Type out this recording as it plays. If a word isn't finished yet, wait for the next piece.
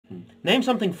Name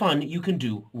something fun you can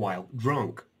do while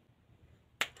drunk.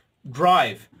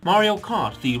 Drive. Mario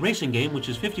Kart, the racing game which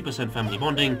is 50% family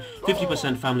bonding,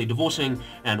 50% family divorcing,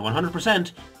 and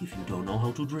 100% if you don't know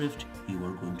how to drift, you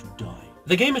are going to die.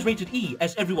 The game is rated E,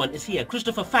 as everyone is here.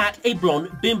 Christopher Fat, a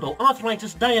blonde, bimbo,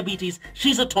 arthritis, diabetes,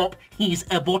 she's a top, he's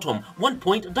a bottom. 1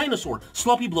 point, dinosaur,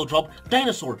 sloppy blowjob,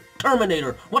 dinosaur,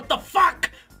 Terminator, what the fuck?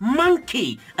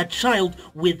 Monkey, a child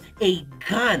with a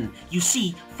gun. You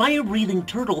see, fire-breathing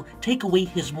turtle, take away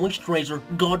his moisturizer,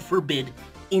 God forbid,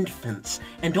 infants.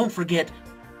 And don't forget,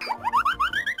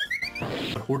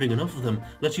 hoarding enough of them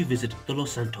lets you visit the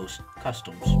Los Santos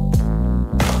Customs.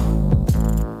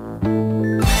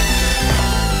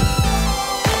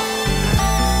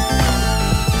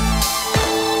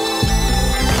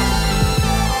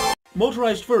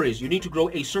 Motorized furries, you need to grow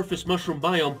a surface mushroom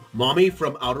biome. Mommy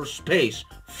from outer space.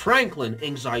 Franklin,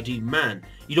 anxiety man.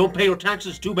 You don't pay your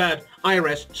taxes, too bad.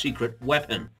 IRS, secret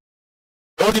weapon.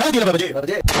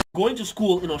 Going to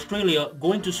school in Australia,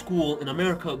 going to school in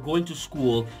America, going to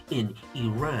school in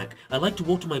Iraq. I like to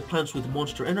water my plants with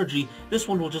Monster Energy. This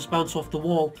one will just bounce off the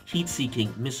wall.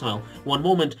 Heat-seeking missile. One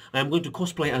moment, I am going to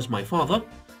cosplay as my father.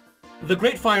 The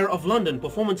Great Fire of London,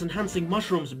 performance-enhancing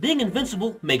mushrooms. Being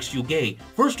invincible makes you gay.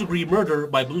 First-degree murder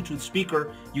by Bluetooth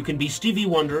speaker. You can be Stevie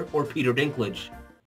Wonder or Peter Dinklage.